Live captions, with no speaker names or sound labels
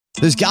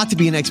There's got to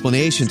be an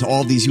explanation to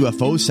all of these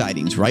UFO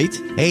sightings, right?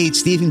 Hey,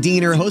 it's Stephen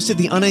Diener, host of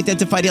the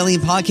Unidentified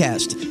Alien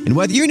Podcast. And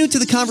whether you're new to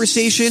the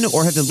conversation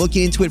or have been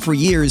looking into it for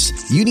years,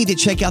 you need to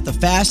check out the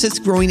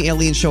fastest growing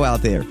alien show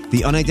out there,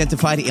 the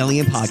Unidentified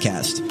Alien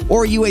Podcast,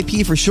 or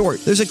UAP for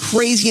short. There's a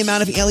crazy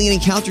amount of alien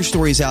encounter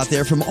stories out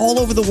there from all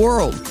over the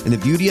world. And the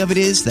beauty of it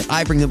is that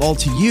I bring them all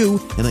to you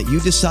and let you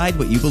decide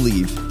what you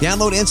believe.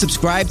 Download and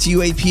subscribe to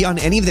UAP on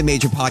any of the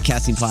major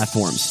podcasting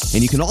platforms.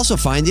 And you can also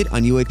find it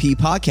on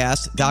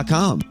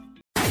UAPpodcast.com.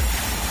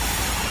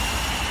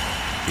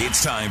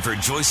 It's time for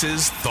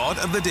Joyce's Thought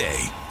of the Day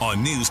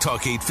on News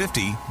Talk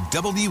 850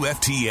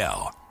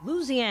 WFTL.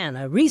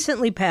 Louisiana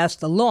recently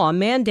passed a law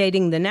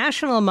mandating the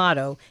national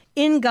motto,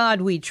 "In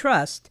God We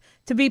Trust,"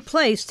 to be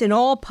placed in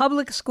all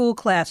public school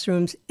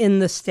classrooms in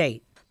the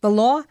state. The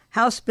law,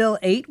 House Bill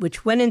 8,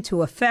 which went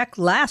into effect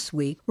last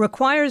week,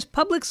 requires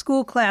public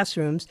school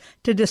classrooms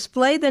to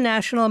display the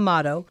national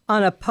motto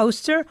on a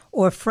poster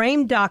or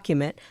framed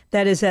document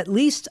that is at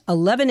least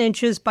 11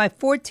 inches by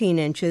 14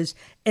 inches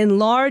in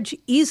large,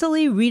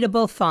 easily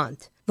readable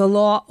font. The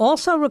law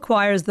also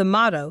requires the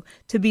motto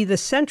to be the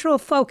central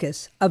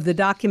focus of the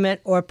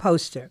document or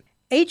poster.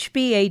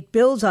 HB 8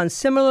 builds on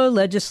similar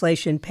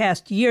legislation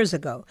passed years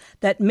ago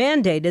that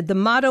mandated the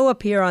motto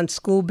appear on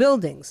school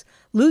buildings.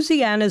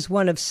 Louisiana is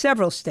one of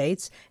several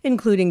states,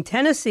 including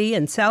Tennessee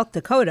and South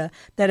Dakota,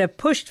 that have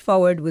pushed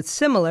forward with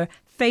similar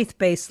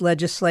faith-based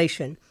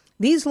legislation.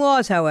 These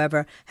laws,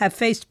 however, have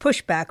faced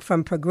pushback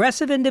from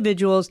progressive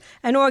individuals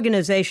and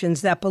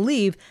organizations that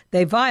believe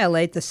they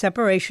violate the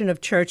separation of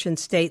church and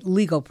state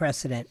legal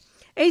precedent.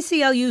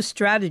 ACLU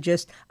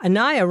strategist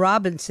Anaya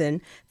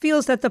Robinson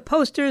feels that the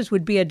posters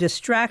would be a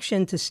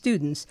distraction to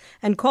students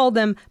and called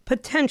them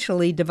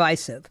potentially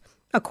divisive.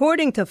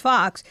 According to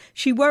Fox,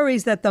 she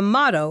worries that the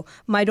motto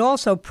might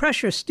also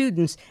pressure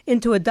students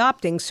into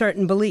adopting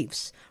certain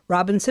beliefs.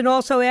 Robinson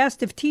also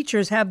asked if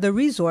teachers have the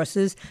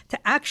resources to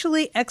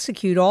actually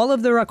execute all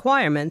of the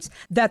requirements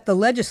that the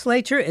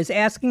legislature is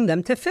asking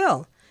them to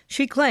fill.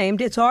 She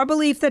claimed it's our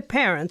belief that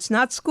parents,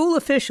 not school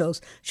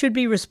officials, should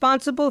be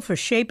responsible for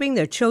shaping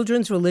their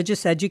children's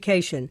religious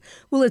education.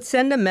 Will it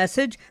send a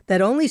message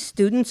that only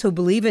students who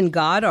believe in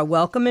God are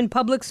welcome in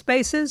public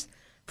spaces?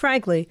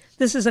 Frankly,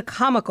 this is a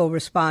comical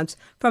response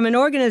from an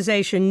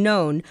organization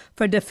known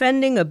for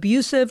defending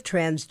abusive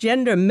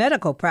transgender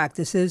medical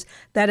practices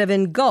that have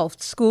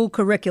engulfed school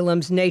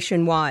curriculums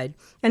nationwide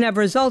and have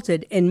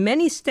resulted in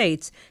many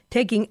states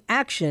taking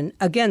action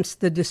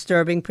against the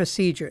disturbing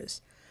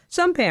procedures.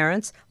 Some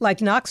parents,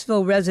 like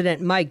Knoxville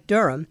resident Mike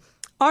Durham,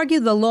 argue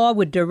the law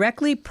would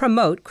directly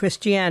promote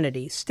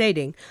Christianity,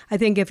 stating, "I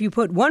think if you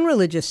put one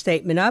religious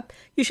statement up,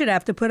 you should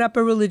have to put up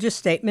a religious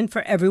statement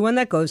for everyone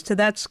that goes to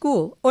that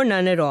school, or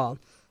none at all."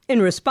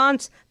 In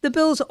response, the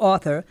bill's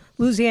author,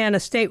 Louisiana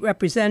State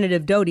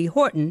Representative Dodie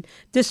Horton,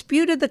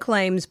 disputed the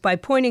claims by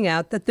pointing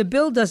out that the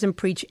bill doesn't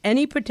preach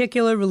any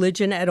particular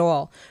religion at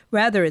all.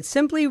 Rather, it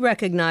simply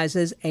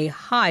recognizes a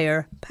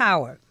higher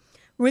power.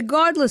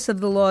 Regardless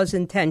of the law's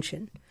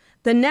intention,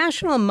 the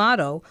national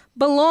motto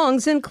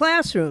belongs in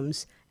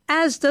classrooms,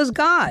 as does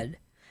God,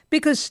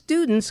 because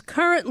students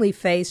currently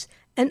face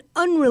an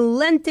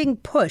unrelenting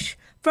push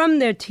from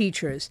their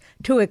teachers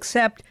to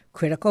accept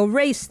critical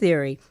race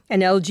theory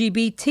and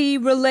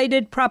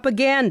LGBT-related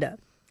propaganda.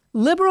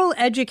 Liberal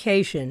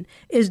education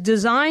is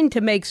designed to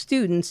make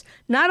students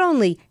not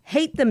only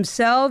hate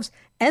themselves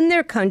and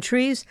their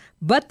countries,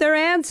 but their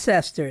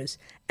ancestors.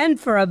 And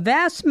for a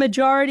vast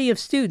majority of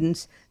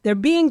students, they're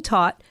being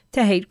taught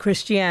to hate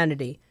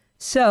Christianity.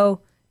 So,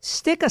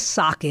 stick a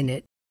sock in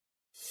it.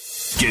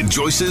 Get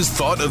Joyce's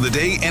Thought of the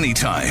Day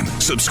anytime.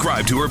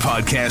 Subscribe to her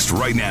podcast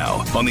right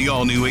now on the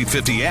all-new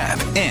 850 app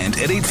and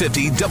at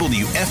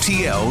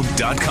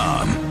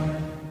 850WFTL.com.